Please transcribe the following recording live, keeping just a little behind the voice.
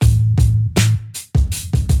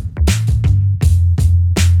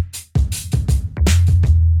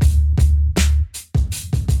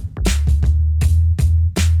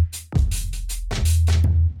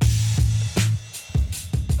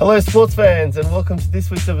Hello sports fans and welcome to this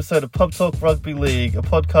week's episode of Pub Talk Rugby League, a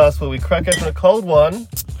podcast where we crack open a cold one,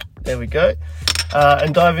 there we go,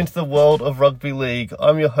 and dive into the world of rugby league.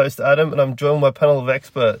 I'm your host Adam and I'm joined by a panel of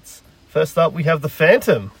experts. First up we have the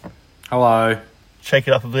Phantom. Hello. Shake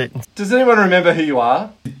it up a bit. Does anyone remember who you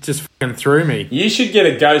are? It just fucking threw me. You should get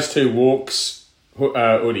a Goes to Walks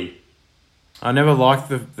hoodie. I never liked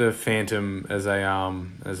the Phantom as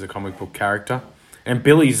a comic book character. And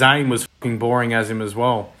Billy Zane was fucking boring as him as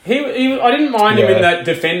well. I didn't mind him in that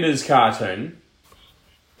Defenders cartoon.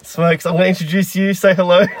 Smokes, I'm going to introduce you. Say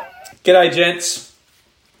hello. G'day, gents.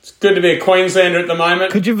 It's good to be a Queenslander at the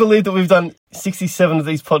moment. Could you believe that we've done 67 of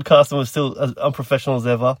these podcasts and we're still as unprofessional as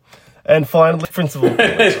ever? And finally, Principal.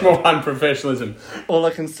 There's more unprofessionalism. All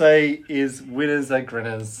I can say is winners are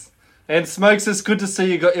grinners. And Smokes, it's good to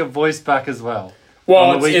see you got your voice back as well.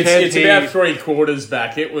 Well, it's about 3/4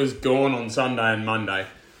 back. It was gone on Sunday and Monday.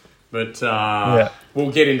 But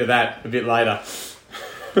we'll get into that a bit later.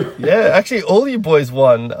 Yeah, actually, all you boys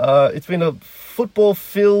won. It's been a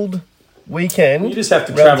football-filled weekend. You just have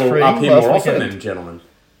to travel up here more often then, gentlemen.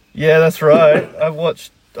 Yeah, that's right. I've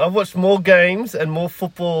watched more games and more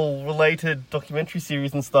football-related documentary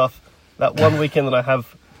series and stuff that one weekend than I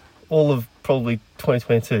have all of probably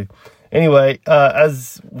 2022. Anyway,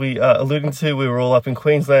 as we are alluding to, we were all up in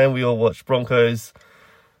Queensland. We all watched Broncos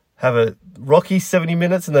have a rocky 70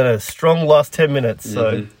 minutes and then a strong last 10 minutes.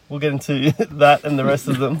 So we'll get into that and the rest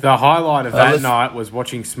of them. The highlight of that night was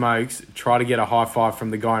watching Smokes try to get a high five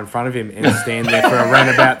from the guy in front of him and stand there for around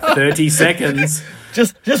about 30 seconds.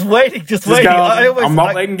 Just waiting, just waiting. I'm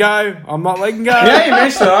not letting go. Yeah, you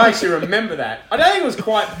mentioned it. I actually remember that. I don't think it was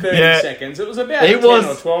quite 30 seconds. It was about 10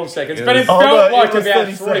 or 12 seconds. But it felt like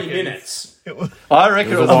about 3 minutes. I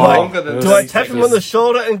reckon it was longer than 30 Do I tap him on the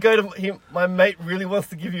shoulder and go to him? My mate really wants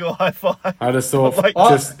to give you a high five. I just thought,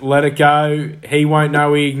 just let it go. He won't know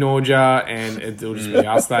we ignored you, and it'll just be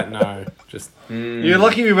us that know. You're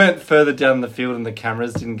lucky we went further down the field and the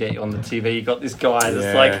cameras didn't get you on the TV. You got this guy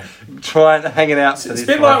that's hanging out for this. It's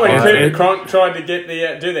a bit like when Peter Cronk tried to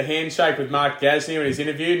get do the handshake with Mark Gasnier in his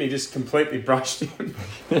interview and he just completely brushed him.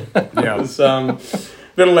 Yeah. It was a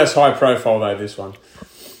little less high profile though, this one.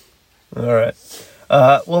 All right.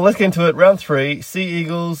 Well, let's get into it. Round 3, Sea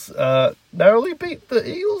Eagles narrowly beat the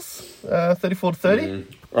Eagles 34-30.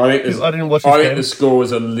 I didn't watch this game. I think the score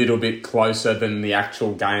was a little bit closer than the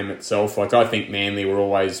actual game itself. Like, I think Manly were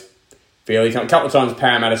always fairly... A couple of times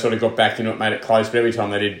Parramatta sort of got back into it, made it close, but every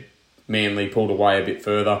time they did, Manly pulled away a bit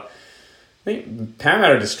further. I think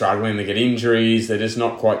Parramatta are just struggling. They get injuries. They're just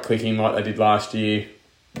not quite clicking like they did last year.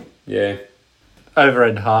 Yeah.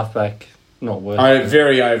 Overrated halfback. Not worth it.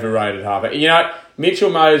 Very overrated halfback. You know, Mitchell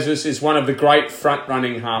Moses is one of the great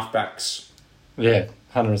front-running halfbacks. Yeah,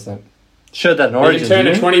 100%. Showed that in Origin. He turned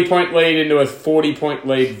a 20-point lead into a 40-point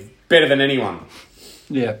lead better than anyone.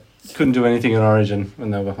 Yeah, couldn't do anything in Origin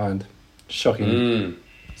when they were behind. Shocking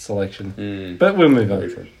selection. But we'll move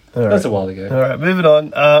on. That's a while ago. All right, moving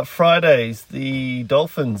on. Fridays, the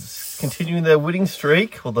Dolphins continuing their winning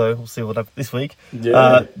streak, although we'll see what happens this week.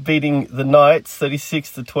 Yeah. Beating the Knights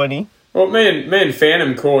 36-20. Well, me and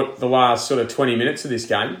Phantom caught the last sort of 20 minutes of this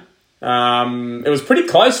game. It was pretty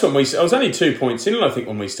close when it was only 2 points in, I think,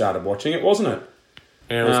 when we started watching it, wasn't it?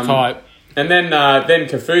 Yeah, it was tight. And then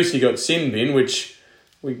Kafusi got sin bin, which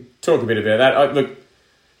we talk a bit about that. Look,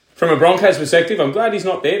 from a Broncos perspective, I'm glad he's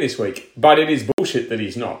not there this week, but it is bullshit that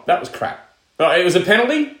he's not. That was crap. It was a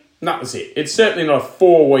penalty. That was it. It's certainly not a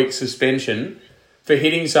 4-week suspension for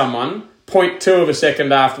hitting someone 0.2 of a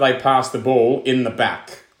second after they pass the ball in the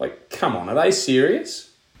back. Like, come on, are they serious?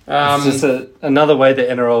 It's just another way the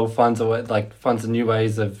NRL finds new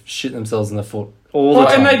ways of shitting themselves in the foot all the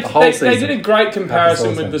time. And they did a great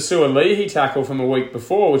comparison with the Sualihi tackle from a week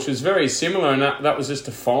before, which was very similar, and that was just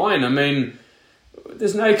a fine. I mean,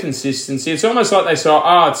 there's no consistency. It's almost like they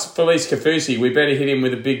saw, it's Felice Kafusi, we better hit him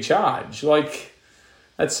with a big charge. Like,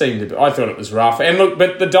 that seemed I thought it was rough. And look,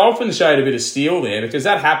 but the Dolphins showed a bit of steel there because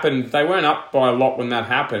that happened. They weren't up by a lot when that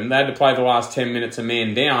happened. They had to play the last 10 minutes a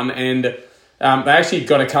man down, and they actually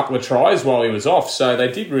got a couple of tries while he was off, so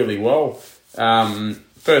they did really well.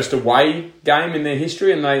 First away game in their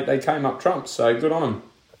history, and they came up trumps, so good on them.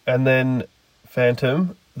 And then,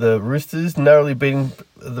 Phantom, the Roosters narrowly beating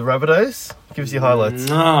the Rabbitohs. Give us your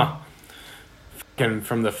highlights. I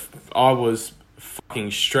was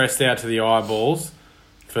fucking stressed out to the eyeballs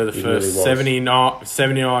for the first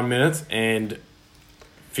 79 minutes and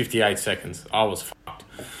 58 seconds. I was fucked.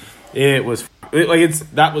 It was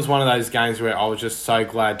that was one of those games where I was just so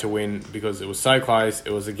glad to win because it was so close.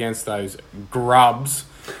 It was against those grubs,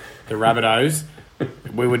 the Rabbitohs.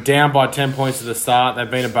 We were down by 10 points at the start. They've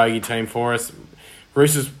been a bogey team for us.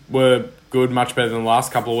 Roosters were good, much better than the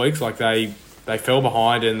last couple of weeks. Like they fell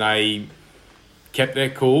behind and they kept their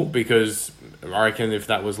cool, because I reckon if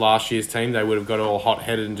that was last year's team, they would have got all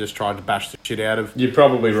hot-headed and just tried to bash the shit out of You're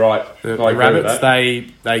probably right. the Rabbits.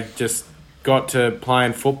 They just got to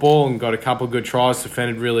playing football and got a couple of good tries,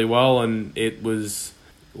 defended really well, and it was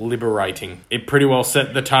liberating. It pretty well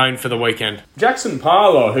set the tone for the weekend. Jackson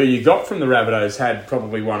Parlour, who you got from the Rabbitohs, had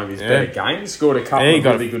probably one of his better games. Scored a couple of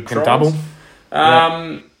really good tries. Double.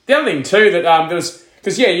 The other thing too that there was,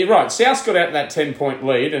 because you're right. South got out that 10-point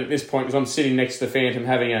lead, and at this point, because I'm sitting next to the Phantom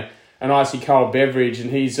having an icy cold beverage, and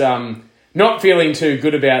he's not feeling too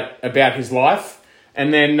good about his life.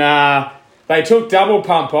 And then they took double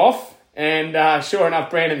pump off, and sure enough,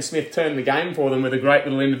 Brandon Smith turned the game for them with a great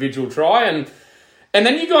little individual try. And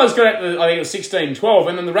then you guys got out to, I think it was 16-12,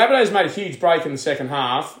 and then the Rabbitohs made a huge break in the second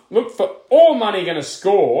half. Looked for all money going to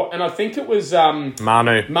score, and I think it was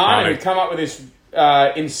Manu who come up with this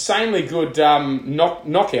insanely good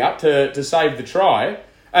knockout to save the try.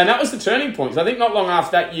 And that was the turning point. So I think not long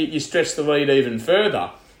after that, you stretched the lead even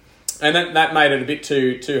further. And that made it a bit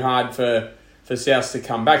too hard for South to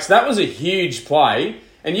come back. So that was a huge play.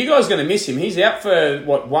 And you guys are going to miss him. He's out for,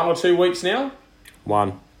 1 or 2 weeks now?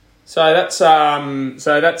 1. So that's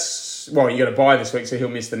well, you got to buy this week, so he'll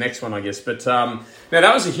miss the next one, I guess. But no,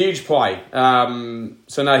 that was a huge play.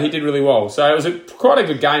 So no, he did really well. So it was quite a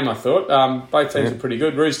good game, I thought. Both teams are pretty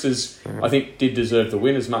good. Roosters, I think, did deserve the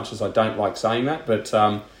win, as much as I don't like saying that. But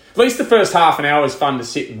at least the first half an hour was fun to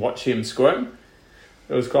sit and watch him squirm.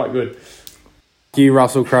 It was quite good. Thank you,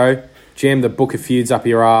 Russell Crowe. Jam the book of feuds up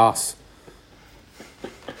your ass.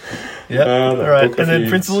 Yeah. All right. And then,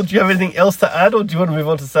 Principal, do you have anything else to add, or do you want to move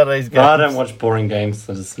on to Saturday's game? No, I don't watch boring games,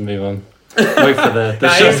 so just move on. Wait for the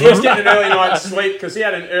show. He was getting an early night's sleep because he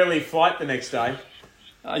had an early flight the next day.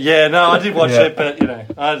 I did watch it, but,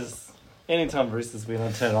 I just... Anytime Roosters win,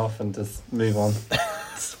 I turn it off and just move on.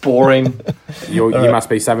 It's boring. You must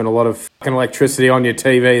be saving a lot of fucking electricity on your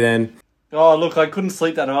TV then. Oh, look, I couldn't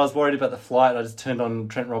sleep that night. I was worried about the flight. I just turned on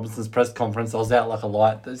Trent Robinson's press conference. I was out like a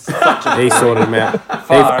light. He sorted him out. He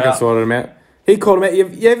fucking sorted him out. He called him out.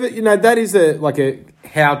 You ever, that is a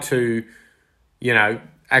how to,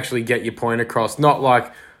 actually get your point across. Not like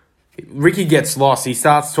Ricky gets lost. He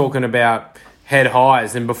starts talking about head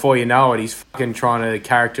highs, and before you know it, he's fucking trying to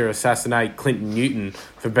character assassinate Clinton Newton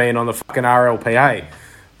for being on the fucking RLPA.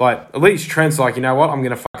 Like, at least Trent's like, you know what? I'm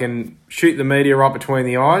going to fucking shoot the media right between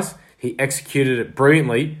the eyes. He executed it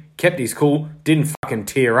brilliantly, kept his cool, didn't fucking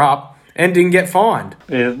tear up, and didn't get fined.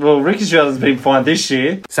 Yeah, well, Ricky Strauss has been fined this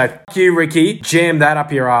year. So, fuck you, Ricky. Jam that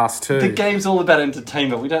up your ass, too. The game's all about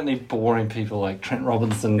entertainment. We don't need boring people like Trent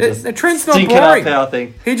Robinson. Trent's not boring. Up our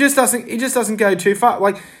thing. He just doesn't go too far.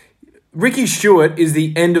 Like, Ricky Stewart is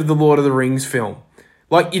the end of the Lord of the Rings film.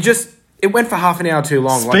 Like, it went for half an hour too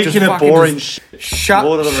long. Speaking of boring shut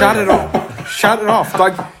it off. Shut it off.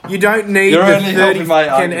 Like, you don't need the 30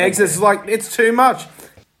 fucking exits. Like, it's too much.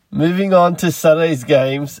 Moving on to Sunday's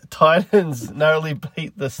games, Titans narrowly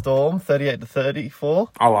beat the Storm 38-34.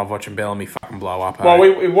 I love watching Bellamy fucking blow up. Well,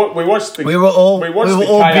 we watched the... We were all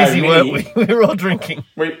busy, mini. weren't we? We were all drinking.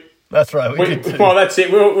 That's right, we did too. Well, that's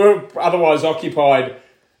it. We were otherwise occupied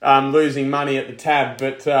losing money at the tab,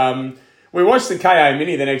 but we watched the KO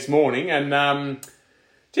Mini the next morning, and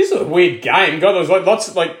just a weird game. God, there was lots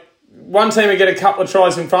of, one team would get a couple of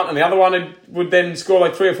tries in front, and the other one would then score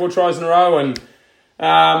 3 or 4 tries in a row, and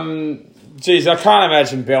I can't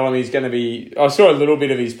imagine Bellamy's going to be... I saw a little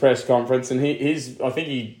bit of his press conference, and I think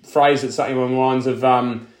he phrased it something along the lines of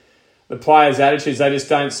the players' attitudes. They just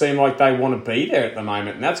don't seem like they want to be there at the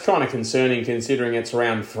moment, and that's kind of concerning considering it's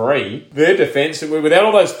round 3. Their defence, without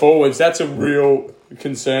all those forwards, that's a real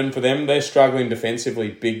concern for them. They're struggling defensively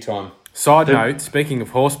big time. Side note, speaking of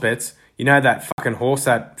horse bets, you know that fucking horse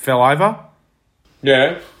that fell over?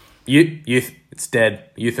 Yeah. It's dead.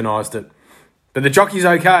 Euthanized it. But the jockey's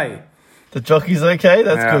okay. The jockey's okay?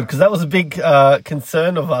 That's good, because that was a big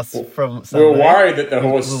concern of us from Sunday. We were worried that the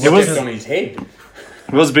horse stepped on his head.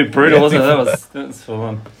 It was a bit brutal, wasn't it? That was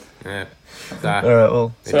fun. Yeah. All right,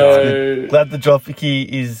 well. So glad the jockey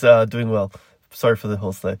is doing well. Sorry for the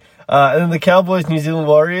horse, though. And then the Cowboys, New Zealand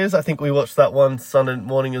Warriors. I think we watched that one Sunday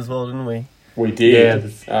morning as well, didn't we? We did.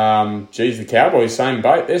 Yeah. The Cowboys, same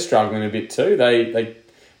boat. They're struggling a bit too.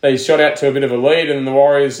 They shot out to a bit of a lead, and the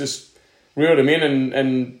Warriors just reeled them in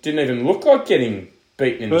and didn't even look like getting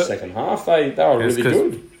beaten in the second half. They were really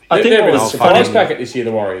good. They're a surprise packet this year,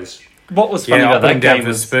 the Warriors. What was funny about that game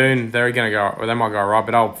was... Spoon, they're going to go... Well, they might go right,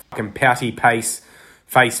 but old fucking pouty face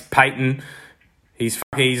Peyton... He's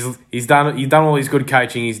done all his good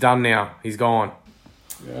coaching. He's done now. He's gone.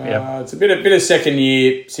 It's a bit of second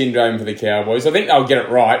year syndrome for the Cowboys. I think they'll get it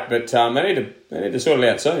right, but they need to sort it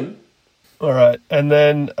out soon. All right, and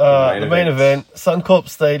then the main event, Suncorp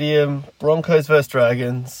Stadium, Broncos versus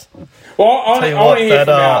Dragons. Well, I want to hear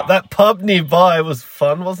from that pub nearby was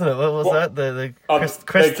fun, wasn't it? What was that? The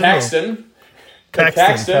Caxton.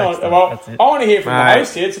 Caxton. Well, I want to hear from the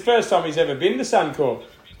host here. It's the first time he's ever been to Suncorp.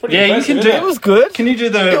 Pretty impressive, you can do it. It was good. Can you do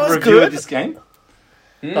the review of this game?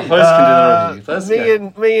 The host can do the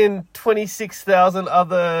review. Me and 26,000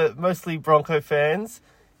 other, mostly Bronco fans,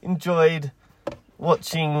 enjoyed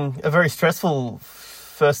watching a very stressful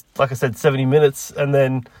first, like I said, 70 minutes, and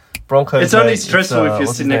then Broncos. It's only stressful if you're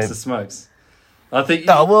sitting next to Smokes. I think.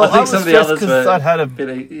 I think some of the others because I'd had a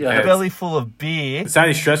bit belly full of beer. It's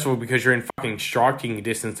only stressful because you're in fucking striking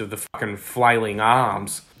distance of the fucking flailing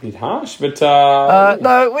arms. Bit harsh, but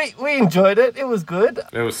no, we enjoyed it. It was good.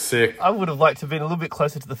 It was sick. I would have liked to have been a little bit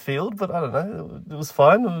closer to the field, but I don't know. It was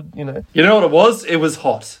fine. You know what it was? It was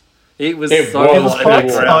hot. It was hot.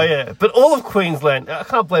 Oh yeah, but all of Queensland, I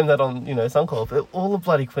can't blame that on Suncorp. All of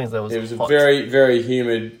bloody Queensland was. It was hot. a very, very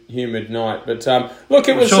humid night. But look,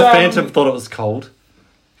 it was. Sure, Phantom thought it was cold.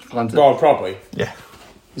 Well, probably. Yeah.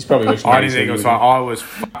 He's probably. I didn't think it was fine. I was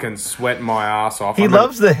fucking sweating my ass off. He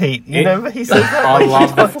loves the heat. You know, he says that. I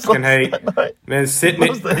love the fucking heat. Man,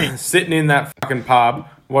 sitting in that fucking pub,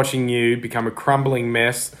 watching you become a crumbling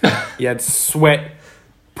mess. You had sweat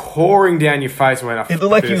pouring down your face. It looked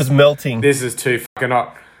like he was melting. This is too fucking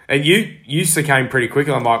hot. And you succumbed pretty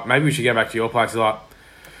quickly. I'm like, maybe we should go back to your place. He's like,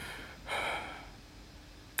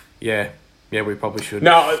 yeah, we probably should.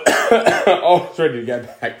 No, I was ready to go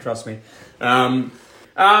back. Trust me.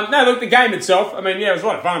 No, look, the game itself. I mean, yeah, it was a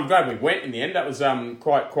lot of fun. I'm glad we went in the end. That was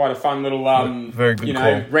quite a fun little very good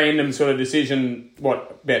call. Random sort of decision.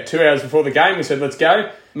 About 2 hours before the game, we said let's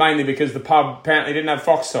go. Mainly because the pub apparently didn't have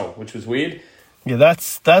Foxtel, which was weird. Yeah,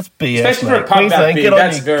 that's BS. Especially for a pub that big,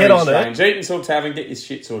 that's very strange. Eat and sort tavern, get your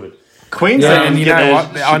shit sorted. Queensland, and you know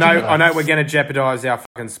what? I know we're going to jeopardise our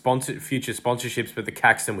fucking future sponsorships, but the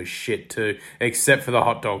Caxton was shit too, except for the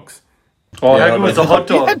hot dogs. Oh, yeah, it was a hot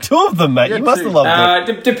dog. You had two of them, mate. You must have loved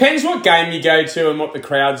it. Depends what game you go to and what the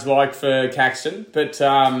crowd's like for Caxton, but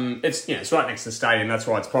it's right next to the stadium. That's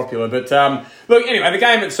why it's popular. But look, anyway, the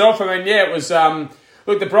game itself. I mean, yeah, it was.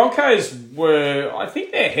 Look, the Broncos were. I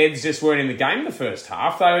think their heads just weren't in the game in the first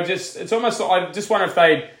half. They were just. It's almost. I just wonder if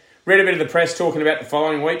they'd read a bit of the press talking about the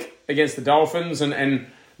following week against the Dolphins, and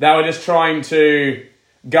they were just trying to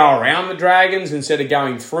go around the Dragons instead of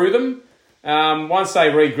going through them. Once they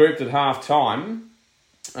regrouped at half time,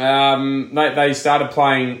 they started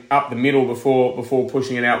playing up the middle before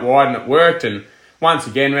pushing it out wide, and it worked. And once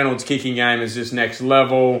again, Reynolds' kicking game is just next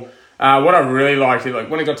level. What I really liked,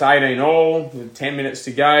 when it got to 18 all, with 10 minutes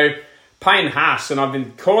to go, Payne Haas, and I've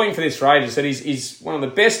been calling for this for ages, said he's one of the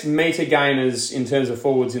best meter gainers in terms of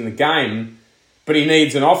forwards in the game, but he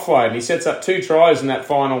needs an offload. And he sets up 2 tries in that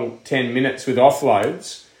final 10 minutes with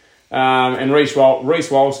offloads. And Reece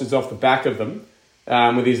Walsh is off the back of them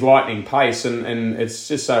with his lightning pace, and it's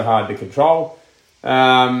just so hard to control.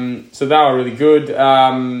 So they were really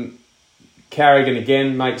good. Carrigan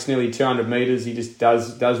again makes nearly 200 metres. He just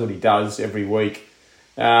does what he does every week.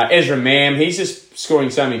 Ezra Mam, he's just scoring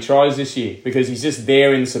so many tries this year because he's just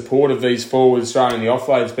there in support of these forwards throwing the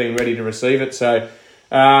offloads, being ready to receive it. So,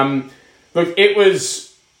 look, it was...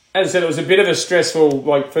 As I said, it was a bit of a stressful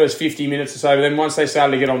first 50 minutes or so, but then once they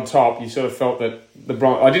started to get on top, you sort of felt that the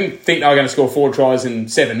Broncos... I didn't think they were going to score 4 tries in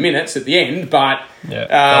 7 minutes at the end, but... Yeah,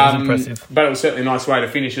 that was impressive. But it was certainly a nice way to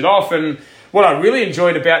finish it off. And what I really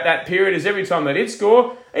enjoyed about that period is every time they did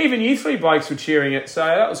score, even you 3 blokes were cheering it, so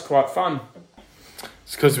that was quite fun.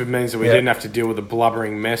 It's because it means that we didn't have to deal with a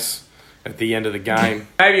blubbering mess at the end of the game.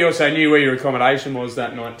 Maybe you also knew where your accommodation was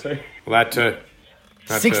that night too. Well, that too.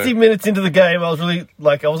 60 minutes into the game, I was really,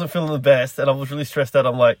 I wasn't feeling the best, and I was really stressed out.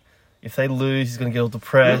 I'm like, if they lose, he's going to get all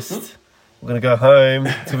depressed. We're going to go home.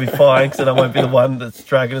 It's going to be fine, because then I won't be the one that's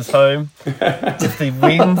dragging us home. If he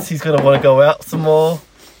wins, he's going to want to go out some more,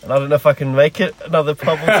 and I don't know if I can make it another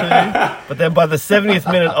pub or 2. But then by the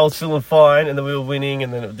 70th minute, I was feeling fine, and then we were winning,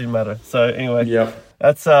 and then it didn't matter. So anyway,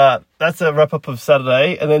 that's a wrap-up of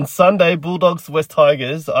Saturday. And then Sunday, Bulldogs, West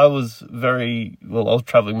Tigers. I was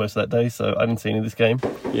travelling most of that day, so I didn't see any of this game.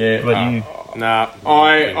 Yeah. What about you? Nah.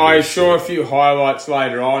 I saw a few highlights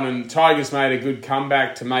later on, and Tigers made a good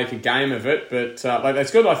comeback to make a game of it. But they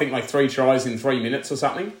scored, I think, 3 tries in 3 minutes or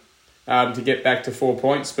something to get back to 4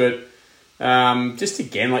 points. But just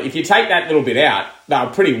again, if you take that little bit out, they were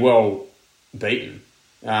pretty well beaten.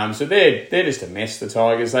 So they're just a mess, the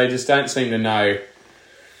Tigers. They just don't seem to know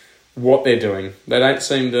what they're doing. They don't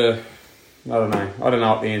seem to... I don't know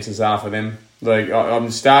what the answers are for them.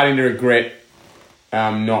 I'm starting to regret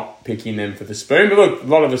not picking them for the spoon. But look, a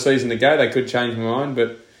lot of the season to go. They could change my mind,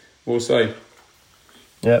 but we'll see.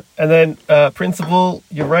 Yep. And then, Principal,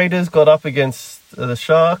 your Raiders got up against the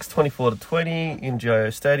Sharks 24-20 in GIO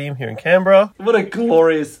Stadium here in Canberra. What a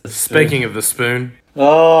glorious... Speaking of the spoon.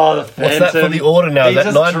 Oh, the Phantom. What's that for the order now? Is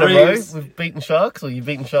that 9 in a row? dreams. We've beaten Sharks, or you've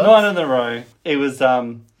beaten Sharks? 9 in a row. It was,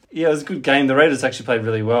 it was a good game. The Raiders actually played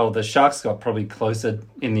really well. The Sharks got probably closer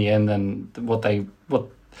in the end than what the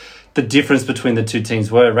difference between the two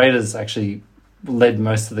teams were. Raiders actually led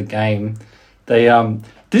most of the game. They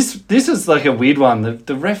this is like a weird one.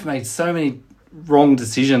 The ref made so many wrong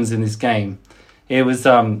decisions in this game. It was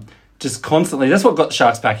just constantly. That's what got the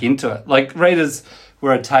Sharks back into it. Like Raiders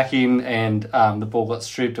were attacking and the ball got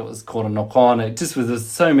stripped. It was caught a knock on. It just was there's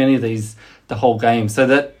so many of these the whole game. So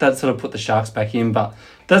that sort of put the Sharks back in. But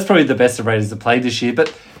that's probably the best the Raiders have played this year.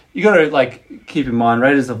 But you got to keep in mind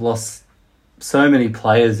Raiders have lost so many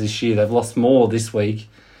players this year. They've lost more this week.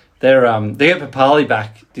 They get Papali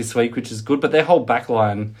back this week, which is good. But their whole back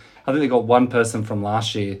line, I think they got one person from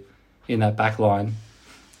last year in that back line.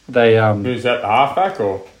 They who's that, the halfback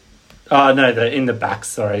or? Oh no, they're in the back.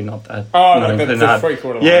 Sorry, not that. Oh, no, the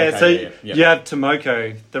three-quarter line. Yeah, okay, so you have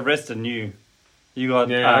Tomoko. The rest are new. You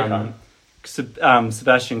got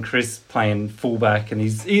Sebastian Chris playing fullback, and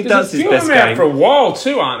he does his best game. Out for a while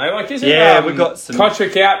too, aren't they? Like, isn't we've got some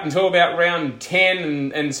Kotrick out until about round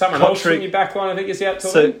 10, and someone else from your back line I think is out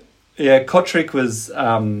till then? Yeah, Kotrick was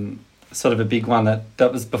sort of a big one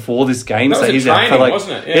that was before this game. That was he's training, out for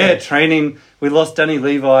wasn't it? Yeah, training. We lost Danny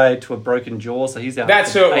Levi to a broken jaw, so he's out.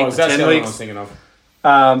 That's for who it 8 was. to That's 10 the one I weeks. was thinking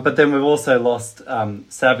of. But then we've also lost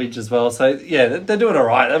Savage as well. So yeah, they're doing all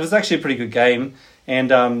right. It was actually a pretty good game. And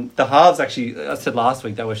the halves actually, I said last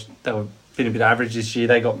week they were been a bit average this year.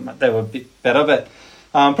 They were a bit better, but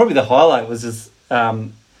probably the highlight was just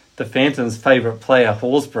the Phantoms' favourite player,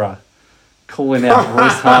 Horsburgh, calling out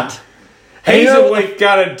Royce Hunt. He's a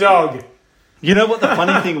weak-gutted dog. You know what the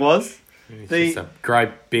funny thing was? He's just a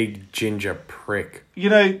great big ginger prick. You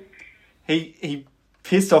know, he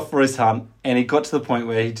pissed off Royce Hunt, and he got to the point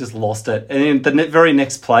where he just lost it. And in the very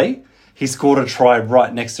next play, he scored a try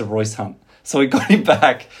right next to Royce Hunt. So he got him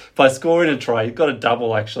back by scoring a try. He got a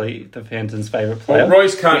double, actually, the Phantoms' favourite player. Well,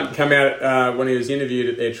 Royce Hunt come out when he was interviewed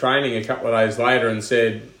at their training a couple of days later and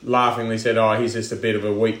laughingly said, he's just a bit of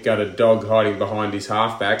a weak-gutted dog hiding behind his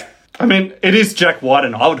halfback. I mean, it is Jack White,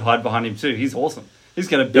 and I would hide behind him too. He's awesome. He's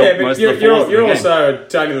going to build most of the forwards. You're also a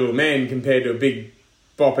tiny little man compared to a big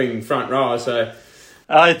bopping front row, so...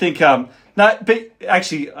 I think... no, but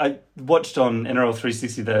actually, I watched on NRL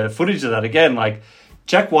 360 the footage of that again. Like,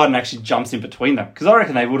 Jack Whiten actually jumps in between them. Because I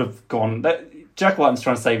reckon they would have gone... Jack Whiten's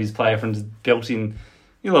trying to save his player from just belting...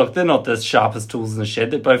 look, they're not the sharpest tools in the shed.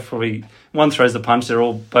 They're both probably... One throws a punch, they're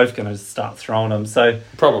all both going to start throwing them. So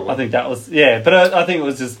probably. I think that was... Yeah, but I think it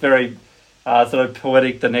was just very sort of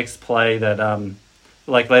poetic, the next play that...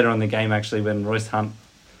 later on in the game, actually, when Royce Hunt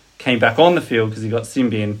came back on the field because he got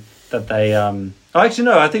Symbian, that they... actually,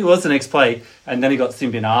 no, I think it was the next play, and then he got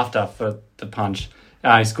Symbian after for the punch.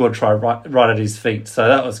 He scored a try right at his feet, so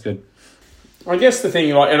that was good. I guess the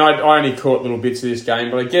thing, and I only caught little bits of this game,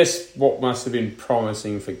 but I guess what must have been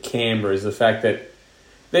promising for Canberra is the fact that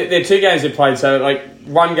they're 2 games they played. So,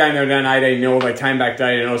 one game they were down 18-0, they came back to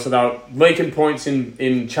 18-0, so they were leaking points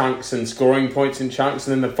in chunks and scoring points in chunks,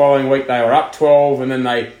 and then the following week they were up 12, and then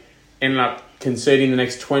they ended up conceding the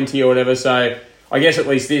next 20 or whatever. So, I guess at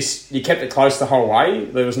least you kept it close the whole way.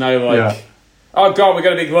 There was no, oh, God, we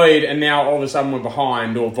got a big lead, and now all of a sudden we're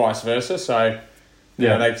behind, or vice versa. So...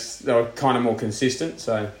 Yeah, they were kind of more consistent.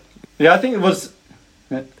 So, yeah, I think it was.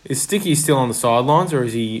 Is Sticky still on the sidelines, or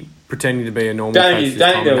is he pretending to be a normal coach?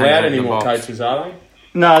 Don't be allowed any more coaches, are they?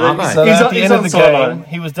 No, so at the end of the game,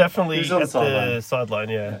 he was definitely at the sideline.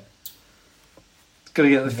 Yeah, he's got to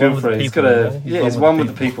get the feel for it. He's got to. He's one with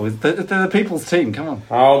the people. They're the people's team. Come on,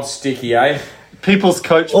 old Sticky, eh? People's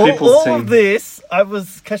coach, people's team. All of this, I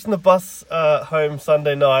was catching the bus home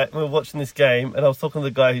Sunday night, and we were watching this game, and I was talking to the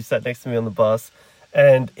guy who sat next to me on the bus.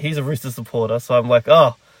 And he's a Rooster supporter, so I'm like,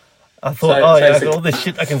 I thought, I got all this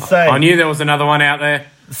shit I can say. I knew there was another one out there.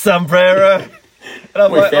 Sombrero. And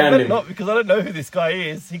I'm I bet not, because I don't know who this guy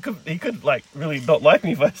is. He could really not like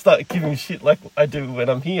me if I start giving him shit like I do when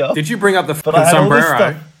I'm here. Did you bring up the fucking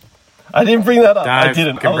sombrero? I didn't bring that up. I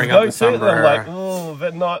didn't. I was bring going up the to, and I'm like,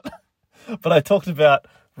 better not. But I talked about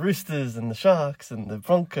Roosters and the Sharks and the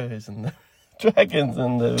Broncos and the Dragons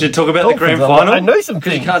and the... Did you talk about Dolphins? the grand final? I know some things.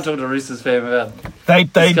 Because you can't talk to a Roosters fan about... They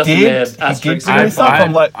did.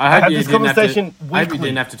 I'm like, I had this conversation weekly. I hope you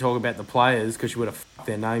didn't have to talk about the players because you would have fucked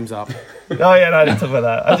their names up. Oh yeah, no, I didn't talk about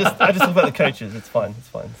that. I just talk about the coaches. It's fine.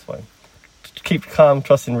 keep calm,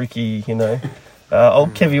 trusting Ricky,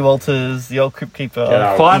 old Kevy Walters, the old Crypt Keeper.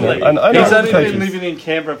 Yeah, finally. I know he's only coaches. been living in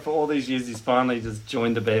Canberra for all these years. He's finally just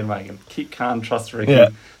joined the bandwagon. Keep calm, trust Ricky. Yeah.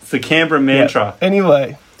 It's the Canberra mantra. Yeah.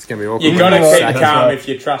 Anyway. It's going to be awkward. You got to Yeah. keep calm if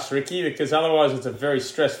you trust Ricky, because otherwise it's a very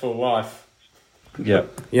stressful life.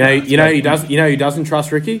 Yep. You know who does. You know who doesn't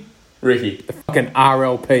trust Ricky? Ricky. The fucking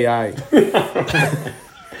RLPA.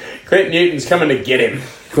 Clint Newton's coming to get him.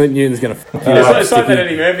 Clint Newton's going to. It's like that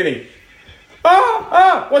Eddie Murphy thing.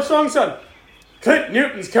 What's wrong, son? Clint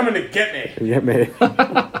Newton's coming to get me. Yeah, man.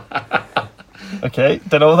 Okay,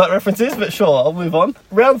 don't know what that reference is, but sure, I'll move on.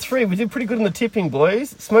 Round 3, we did pretty good in the tipping, boys.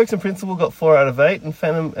 Smokes and Principal got 4 out of 8, and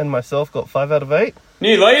Phantom and myself got 5 out of 8.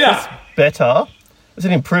 New leader. Better. It's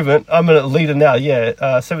an improvement. I'm a leader now,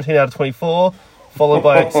 17 out of 24, followed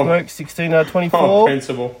by Smoke, 16 out of 24. Oh,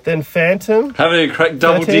 Principal. Then Phantom, Having a crack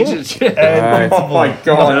double 13, digits. and Principal. Oh, my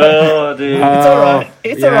God. Oh, dude. It's alright.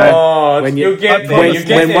 It's Yeah. alright. Oh, When you'll get there. when- You'll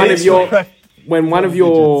get when there. one of It's your- like- When one of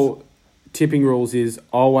your tipping rules is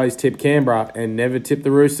always tip Canberra and never tip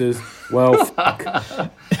the Roosters, well, fuck.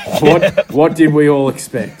 What did we all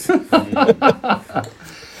expect? Good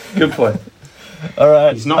point.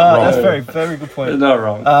 Alright. He's not wrong. That's very, very good point. Not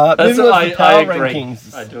wrong. Moving on to the power agree.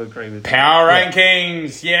 rankings. I do agree with Power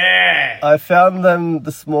rankings, yeah. I found them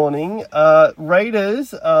this morning.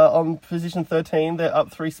 Raiders on position 13. They're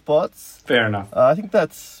up 3 spots. Fair enough. I think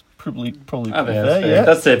that's probably I think pretty that's fair. fair. Yeah.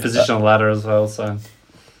 That's their positional ladder as well, so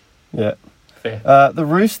Yeah. fair. The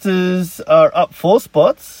Roosters are up 4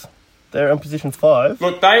 spots. They're in position 5.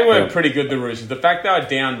 Look, they were pretty good, the Roosters. The fact they were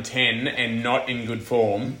down 10 and not in good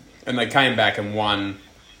form, and they came back and won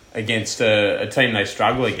against a team they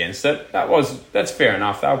struggle against, that's fair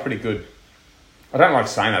enough. They were pretty good. I don't like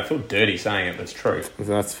saying that. I feel dirty saying it, but it's true.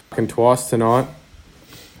 That's fucking twice tonight.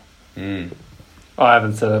 I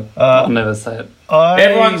haven't said it. I'll never say it.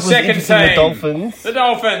 Everyone's was second interested in team. the Dolphins. The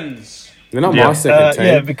Dolphins. They're not Yeah. my second team.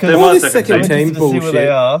 Yeah, because They're all my this second second team. team To see where bullshit. they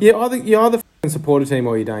are. You either fucking support a team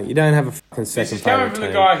or you don't. You don't have a fucking This second is coming favourite from the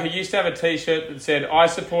team. guy who used to have a T-shirt that said, "I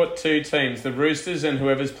support 2 teams, the Roosters and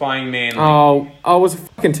whoever's playing Manly." Oh, I was a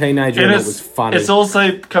fucking teenager and it was funny. It's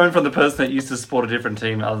also coming from the person that used to support a different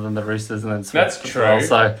team other than the Roosters and then switched That's as true. well,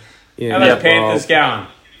 so yeah, How those Yeah, Panthers going?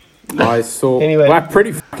 I saw. Anyway. Like,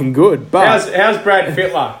 pretty fucking good, but How's Brad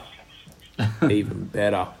Fittler? even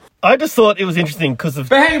better. I just thought it was interesting because of...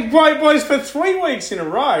 But hey, boys, for 3 weeks in a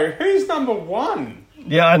row, who's number 1?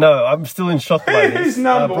 Yeah, I know. I'm still in shock by this. Who's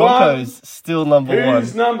number Broncos still number 1.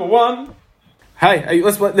 Who's number 1? Hey,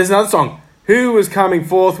 there's another song. Who was coming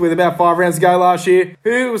forth with about 5 rounds to go last year?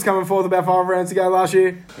 Who was coming forth about 5 rounds to go last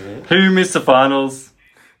year? who missed the finals?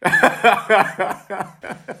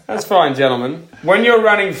 That's fine, gentlemen. When you're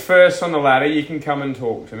running first on the ladder, you can come and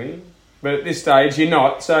talk to me. But at this stage, you're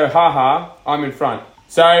not. So, I'm in front.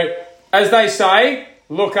 So, as they say,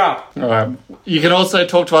 look up. All right. You can also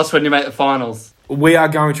talk to us when you make the finals. We are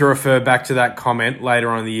going to refer back to that comment later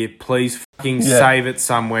on in the year. Please fucking save it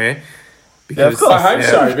somewhere. Because, of course. I hope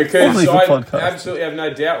so, because Probably I for podcast. absolutely have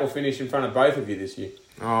no doubt we'll finish in front of both of you this year.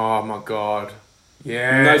 Oh my god. No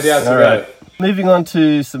Yes. doubts All about right. it. Moving on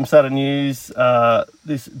to some sadder news.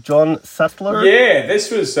 This John Sattler. Yeah,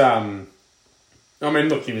 this was... I mean,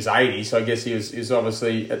 look, he was 80, so I guess he was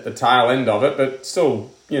obviously at the tail end of it, but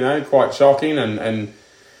still, quite shocking and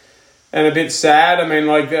a bit sad. I mean,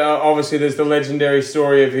 obviously there's the legendary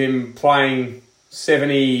story of him playing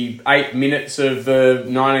 78 minutes of the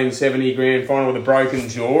 1970 grand final with a broken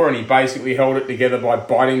jaw, and he basically held it together by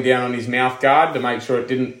biting down on his mouth guard to make sure it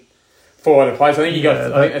didn't fall out of place. I think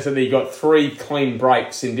they said that he got 3 clean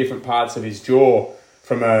breaks in different parts of his jaw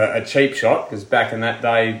from a cheap shot, because back in that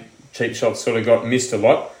day, cheap shots sort of got missed a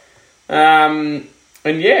lot. And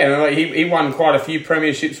yeah, he won quite a few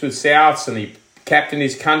premierships with Souths, and he captained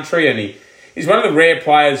his country, and he's one of the rare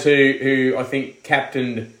players who I think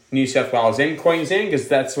captained New South Wales and Queensland, because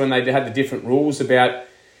that's when they had the different rules about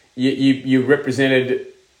you represented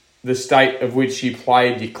the state of which you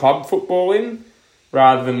played your club football in,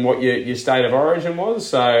 rather than what your state of origin was.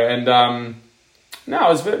 So, and no, it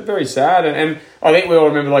was very, very sad. And I think we all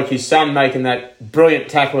remember his son making that brilliant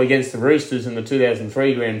tackle against the Roosters in the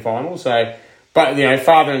 2003 grand final. So, but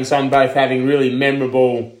father and son both having really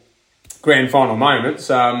memorable grand final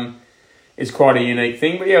moments is quite a unique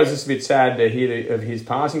thing. But yeah, it was just a bit sad to hear of his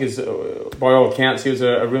passing, because by all accounts he was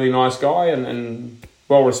a really nice guy and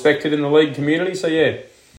well respected in the league community. So yeah.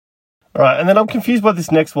 All right, and then I'm confused by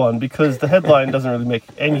this next one because the headline doesn't really make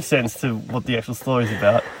any sense to what the actual story is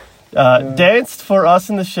about. Danced for us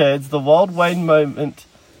in the sheds, the Wild Wayne moment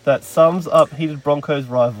that sums up heated Broncos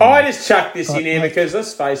rivalry. I just chucked this in here because,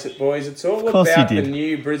 let's face it, boys, it's all about the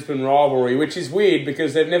new Brisbane rivalry, which is weird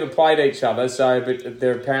because they've never played each other, but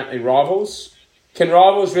they're apparently rivals. Can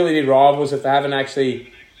rivals really be rivals if they haven't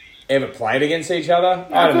actually ever played against each other?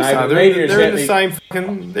 I don't know. They're in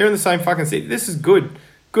the same fucking city. This is good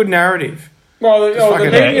narrative. Well, the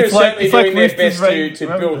media is certainly doing their best to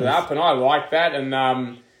build it up, and I like that. And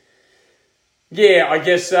I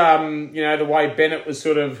guess the way Bennett was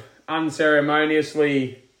sort of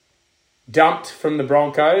unceremoniously dumped from the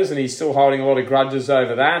Broncos, and he's still holding a lot of grudges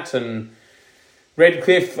over that. And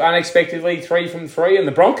Redcliffe unexpectedly 3 from 3, and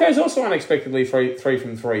the Broncos also unexpectedly 3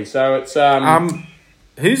 from 3. So it's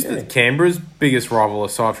who's the Canberra's biggest rival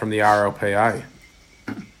aside from the RLPA?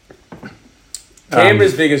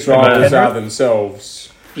 Canberra's biggest rivals are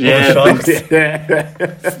themselves. Yeah,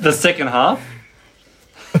 the second half.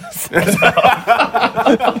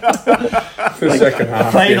 The second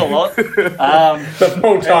half played a lot. The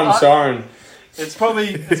full-time siren. It's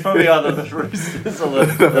probably either the Roosters or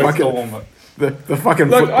the Storm. The fucking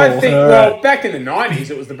Look, football. I think, back in the 90s,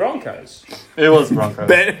 it was the Broncos. It was Broncos.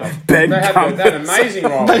 Ben they had that amazing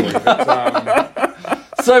rivalry. But,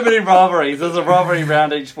 so many rivalries. There's a rivalry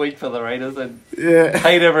round each week for the Raiders, and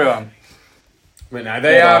hate everyone. But no,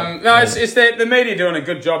 it's the media doing a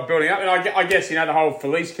good job building up, and I guess the whole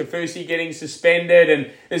Felice Kafusi getting suspended,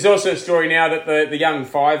 and there's also a story now that the young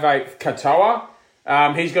 5'8" Katoa,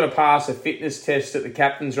 he's got to pass a fitness test at the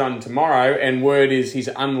captain's run tomorrow, and word is he's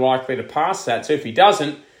unlikely to pass that. So if he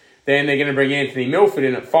doesn't, then they're going to bring Anthony Milford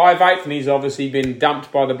in at 5'8", and he's obviously been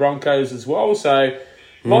dumped by the Broncos as well. So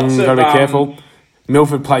lots of... Got to be careful.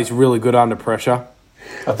 Milford plays really good under pressure.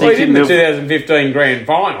 He did in the 2015 grand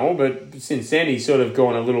final, but since then he's sort of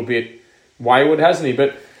gone a little bit wayward, hasn't he?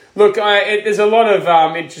 But look, there's a lot of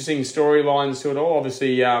interesting storylines to it all.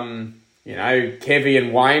 Obviously, Kevy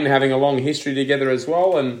and Wayne having a long history together as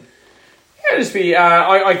well. And I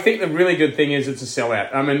think the really good thing is it's a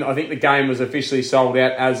sellout. I mean, I think the game was officially sold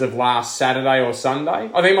out as of last Saturday or Sunday.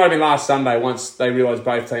 I think it might have been last Sunday once they realised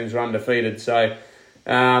both teams were undefeated. So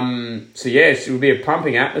yes, it will be a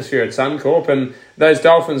pumping atmosphere at Suncorp, and those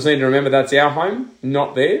Dolphins need to remember that's our home,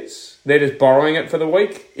 not theirs. They're just borrowing it for the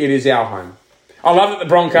week. It is our home. I love that the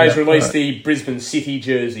Broncos released the Brisbane City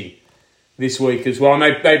jersey this week as well. And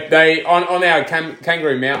they on our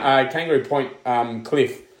Kangaroo Point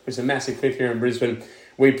cliff, which is a massive cliff here in Brisbane,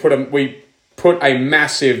 we put a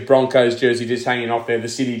massive Broncos jersey just hanging off there, the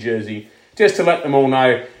City jersey, just to let them all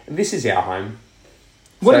know this is our home.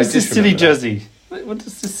 What is this City jersey? What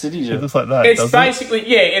does this City jersey? It looks like that. It's basically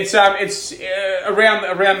it's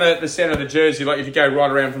around the centre of the jersey. Like if you go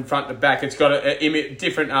right around from front to back, it's got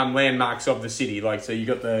different landmarks of the city. Like so, you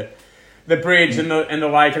got the bridge and the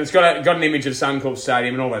lake, and it's got an image of Suncorp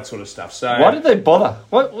Stadium and all that sort of stuff. So why did they bother?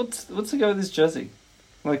 What's the go with this jersey?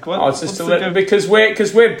 Like what? Oh, it's just because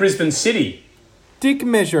we're Brisbane City. Dick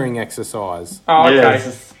measuring exercise. Oh, okay.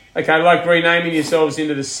 Yeah. Okay, like renaming yourselves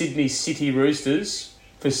into the Sydney City Roosters.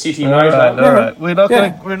 For City Motor. All right. We're not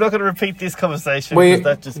going to repeat this conversation because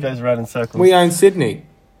that just goes around in circles. We own Sydney.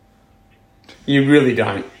 You really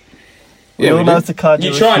don't. We all know it's a car.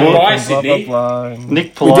 You try and buy Sydney. Blah, blah, blah.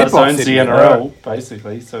 Nick Politis owns the NRL,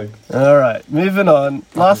 basically. So all right, moving on.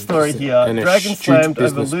 Last story here. Dragon slammed over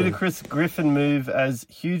businessman. ludicrous Griffin move as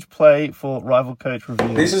huge play for rival coach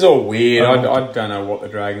revealed. This is all weird. I don't know what the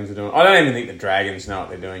Dragons are doing. I don't even think the Dragons know what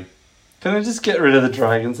they're doing. can I just get rid of the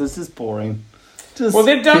Dragons? This is boring. Well,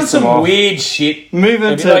 they've done some weird shit. Move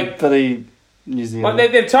into the New Zealand.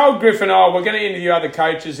 Like they've told Griffin, we're going to interview other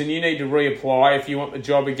coaches and you need to reapply if you want the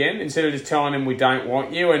job again, instead of just telling them we don't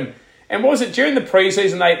want you. And what was it, during the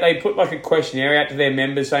pre-season, they put like a questionnaire out to their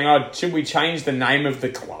members saying, should we change the name of the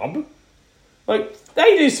club? Like,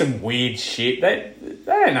 they do some weird shit. They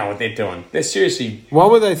don't know what they're doing. They're seriously...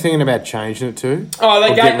 What were they thinking about changing it to?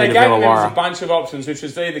 They gave the members a bunch of options, which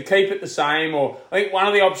was either keep it the same, or I think one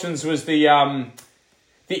of the options was the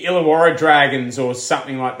Illawarra Dragons or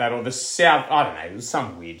something like that, or the South... I don't know, it was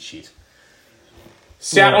some weird shit.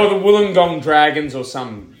 Or the Wollongong Dragons or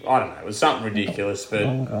some... I don't know, it was something ridiculous,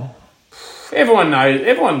 but...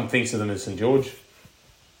 Everyone thinks of them as St. George.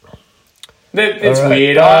 It's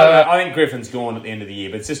weird. I think Griffin's gone at the end of the year,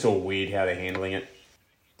 but it's just all weird how they're handling it.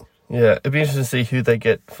 Yeah, it'd be interesting to see who they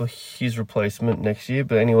get for his replacement next year.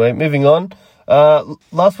 But anyway, moving on.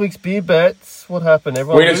 Last week's beer bets. What happened?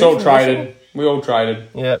 Everyone We just all traded. We all traded.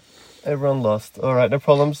 Yeah, everyone lost. All right, no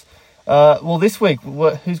problems. Well, this week,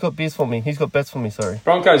 who's got beers for me? Who's got bets for me? Sorry.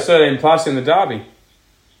 Broncos 13+ in the derby.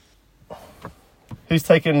 Who's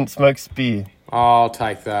taking Smoke's beer? I'll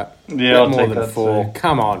take that. Yeah, I'll more take than that 4. too.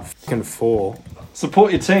 Come on, fucking 4.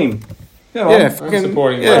 Support your team. Come on. Yeah, I'm fucking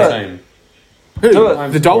supporting yeah. my team. Who? Do it.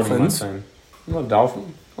 I'm The supporting my Dolphins. team. I'm not a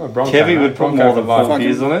Dolphin. I'm a Bronco. Kevy mate. would put Bronco more for than life. 4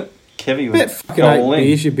 beers on it. Kevy Bet would fucking go 8 all in.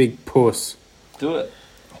 beers, you big puss. Do it.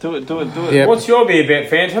 Do it. Yeah. What's your beer bet,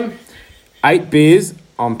 Phantom? 8 beers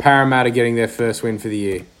on Parramatta getting their first win for the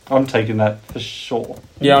year. I'm taking that for sure.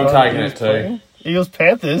 Yeah, I'm taking Eagles it too. playing. Eagles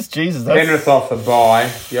Panthers. Jesus, that's... Penrith off the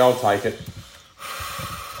bye. Yeah, I'll take it.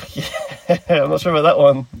 I'm not sure about that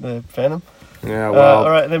one, the Phantom. Yeah, well, all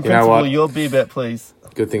right, then you know Principal, what? your beer bet, please.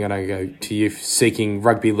 Good thing I don't go to you seeking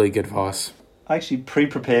rugby league advice. I actually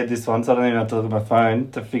pre-prepared this one, so I don't even have to look at my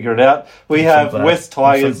phone to figure it out. We I'm so have glad. West I'm so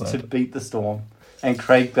Tigers glad. to beat the Storm and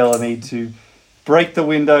Craig Bellamy to break the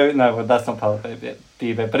window. No, well, that's not part of the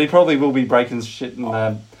beer bet, but he probably will be breaking shit in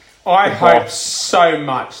I The hope box. so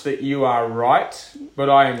much that you are right, but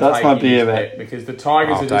I am That's taking my beer this bet. bet because the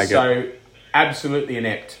Tigers I'll are just take so absolutely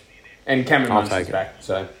inept. And Cameron I'll Munster's take it. back,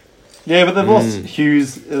 so... Yeah, but they've lost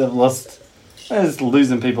Hughes. They've lost. They're just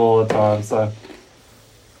losing people all the time. So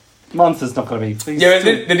Munster's not going to be. Yeah,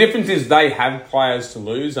 but the difference is they have players to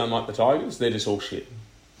lose, unlike the Tigers. They're just all shit.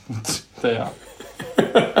 They are.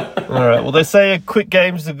 All right. Well, they say a quick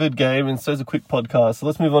game is a good game, and so is a quick podcast. So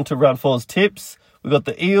let's move on to round 4's tips. We got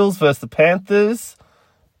the Eels versus the Panthers.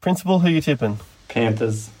 Principal, who you tipping?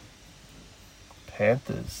 Panthers.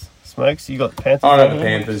 Panthers. Smokes, you got Panthers. I got on the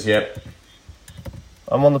here? Panthers, yep.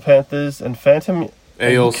 I'm on the Panthers and Phantom.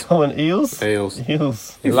 Eels. Going Eels. Eels.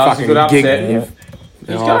 Eels. He loves a good fucking upset. gig.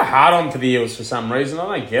 He's got a hard on for the Eels for some reason.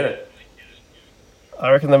 I don't get it. I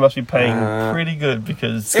reckon they must be paying Uh, pretty good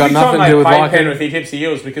because got Every time nothing to they do with play liking- Penrith, he tips the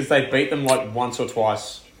Eels because they beat them like once or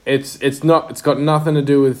twice. It's got nothing to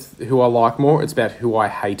do with who I like more. It's about who I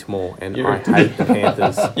hate more, and I hate the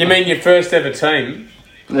Panthers. You mean your first ever team?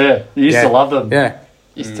 Yeah, you used Yeah. to love them. Yeah.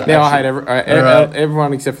 Used to Now I hate actually-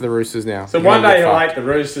 everyone except for the Roosters now. So You're one gonna day get he'll fucked. hate the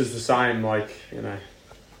Roosters the same, like, you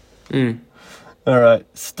know. All right.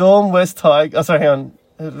 Storm West Tigers. Oh, sorry, hang on.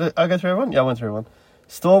 I'll go through everyone? Yeah, I went through everyone.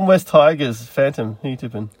 Storm West Tigers. Phantom, who you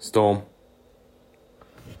tipping? Storm.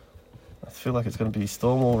 I feel like it's going to be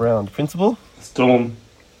Storm all round. Principal? Storm.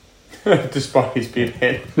 Despite his big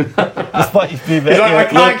head. He's Despite his big like, I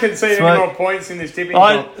can't look, concede any Smoke. more points in this tipping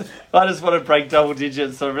I comp. just want to break double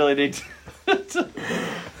digits, so I really need to.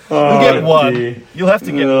 You'll get one. dear. You'll have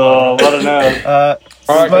to get Oh, I don't know. I reckon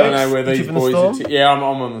I Smokes, know where you these tipping the boys Storm? are Yeah, I'm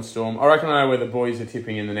on the Storm. I reckon I know where the boys are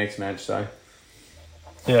tipping in the next match, so.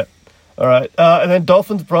 Yeah. All right. And then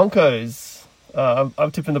Dolphins Broncos.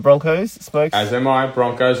 I'm tipping the Broncos. Smokes. As am I.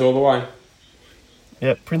 Broncos all the way.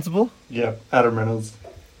 Yeah. Principal. Yeah, Adam Reynolds.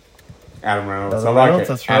 Adam Reynolds. Adam I like Reynolds, it.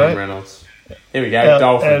 that's Adam right. Reynolds. Here we go. And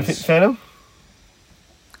Dolphins. Phantom.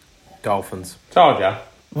 Dolphins. Told ya.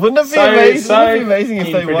 Wouldn't it be amazing? Wouldn't it be amazing if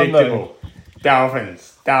they won though? unpredictable.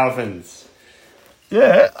 Dolphins.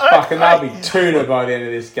 Yeah. Fucking they'll be tuna by the end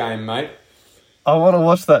of this game, mate. I want to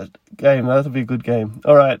watch that game. That'll be a good game.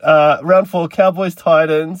 All right. Round 4, Cowboys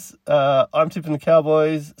Titans. I'm tipping the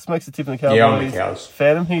Cowboys. Smokes are tipping the Cowboys. Yeah, I'm the Cows.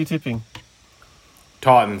 Phantom, who are you tipping?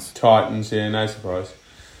 Titans. Titans, yeah, no surprise.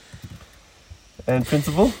 And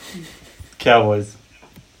Principal? Cowboys.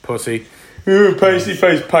 Pussy. Ooh, pasty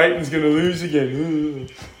face Peyton's going to lose again. Ooh.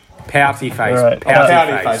 Pouty face. All right.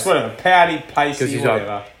 Pouty face, whatever. Pouty, 'Cause pasty, he's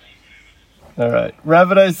whatever. All right.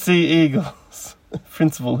 Rabbitohs Sea Eagles.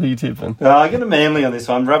 Principal, who are you tipping? I'm going to Manly on this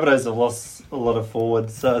one. Rabbitohs have lost a lot of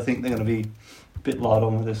forwards, so I think they're going to be a bit light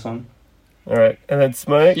on with this one. All right. And then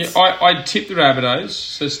Smokes? Yeah, I tipped the Rabbitohs,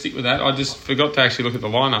 so stick with that. I just forgot to actually look at the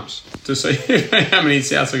lineups to see how many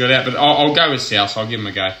Souths I got out, but I'll go with Souths. I'll give them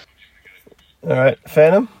a go. All right.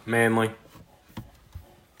 Phantom? Manly.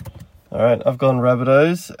 All right. I've gone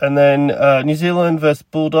Rabbitohs. And then New Zealand versus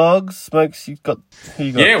Bulldogs. Smokes, who you got?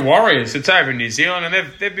 Yeah, Warriors. It's over in New Zealand, and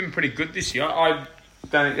they've been pretty good this year. I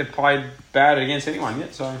don't think they've played bad against anyone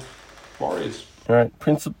yet, so Warriors. All right.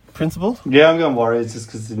 Principal? Yeah, I'm going Warriors just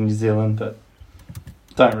because it's in New Zealand, but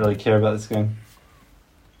don't really care about this game.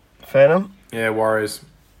 Phantom? Yeah, Warriors.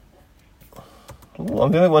 Ooh,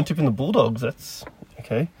 I'm the only one tipping the Bulldogs. That's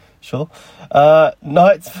okay. Sure.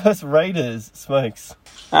 Knights versus Raiders. Smokes.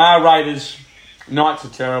 Raiders. Knights are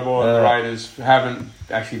terrible, and the Yeah. Raiders haven't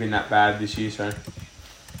actually been that bad this year, so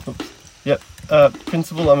Yep.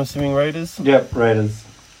 Principal, I'm assuming Raiders. Yep, Raiders.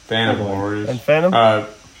 fan of Okay. Warriors. And Phantom?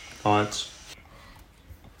 Knights.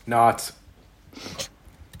 Knights.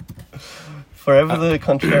 Forever the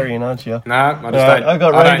contrarian, aren't you? No, I just Alright, don't. I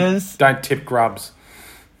got don't- Raiders. Don't tip grubs.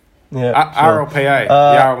 Yeah. Sure. RLPA.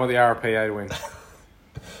 I want the RLPA to win.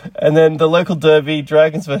 And then the local derby,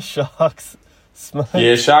 Dragons versus Sharks. Smokes.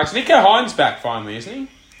 Yeah, Sharks. Nico Hines back finally, isn't he?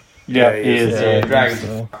 Yeah, Yeah, he is. yeah. Yeah. Dragons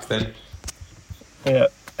so. are fucked then. Yeah.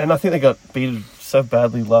 And I think they got beaten so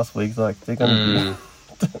badly last week. Like they're going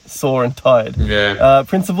to just sore and tired. Yeah.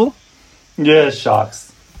 Principal? Yeah,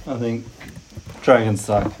 Sharks. I think Dragons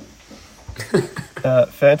suck.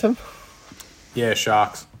 Phantom? Yeah,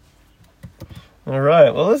 Sharks. All right.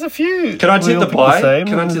 Well, there's a few. Can I tip the pie?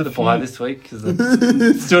 Can I tip the pie this week? Because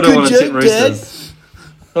I still don't want to tip Roosters.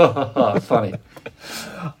 Funny.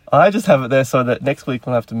 I just have it there so that next week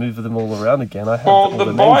we'll have to move them all around again.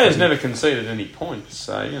 The buy has never conceded any points,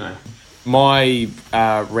 so, you know. My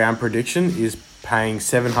round prediction is paying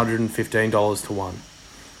 $715 to 1.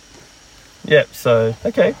 Yep, so,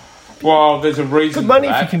 okay. Well, there's a reason Good money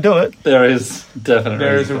for that. if you can do it. There is definitely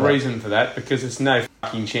a reason for that, because it's no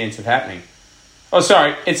fucking chance of happening. Oh,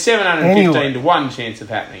 sorry, it's 715 to 1 chance of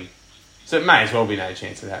happening. So it may as well be no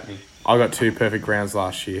chance of happening. I got 2 perfect rounds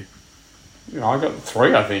last year. You know, I got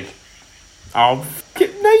 3, I think. Oh,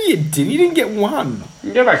 no, you didn't. You didn't get 1. You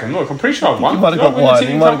can go back and look. I'm pretty sure I won. You might have got Did I win the one.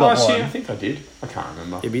 Tipping You might have Cup got last year? one. I think I did. I can't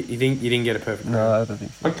remember. You didn't get a perfect round. No, I don't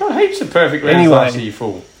think so. I got heaps of perfect rounds Anyway. last year,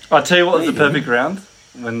 fool. I'll tell you what was the perfect round.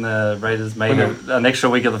 When the Raiders made an extra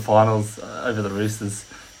week of the finals over the Roosters.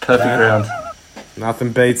 Perfect round.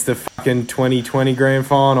 Nothing beats the fucking 2020 grand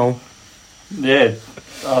final. Yeah.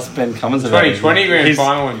 Ask Ben Cummins about it. 2020 grand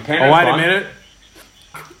final and Penrith. Oh, wait a minute.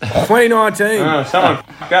 2019. Someone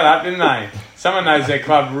fucked that up, didn't they? Someone knows their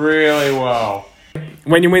club really well.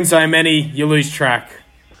 When you win so many, you lose track.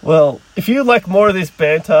 Well, if you like more of this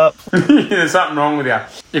banter, There's something wrong with you.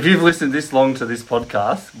 If you've listened this long to this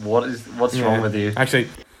podcast, what's wrong with you? Actually,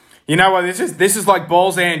 you know what? This is like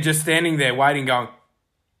Balzan just standing there waiting, going,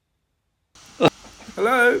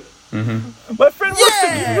 hello. my friend wants to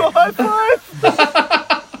give you a high five.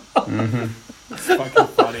 It's fucking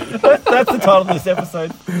funny. That's the title of this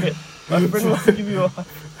episode. Yeah. My friend wants to give you a high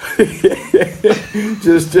five.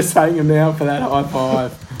 just hanging out for that high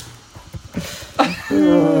five.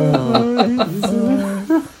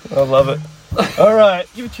 I love it. All right,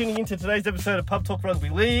 you for tuning into today's episode of Pub Talk Rugby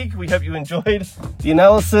League. We hope you enjoyed the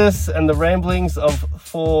analysis and the ramblings of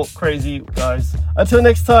 4 crazy guys. Until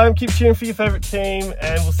next time, keep cheering for your favourite team,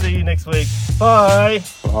 and we'll see you next week. Bye.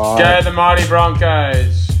 Go the mighty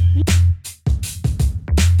Broncos.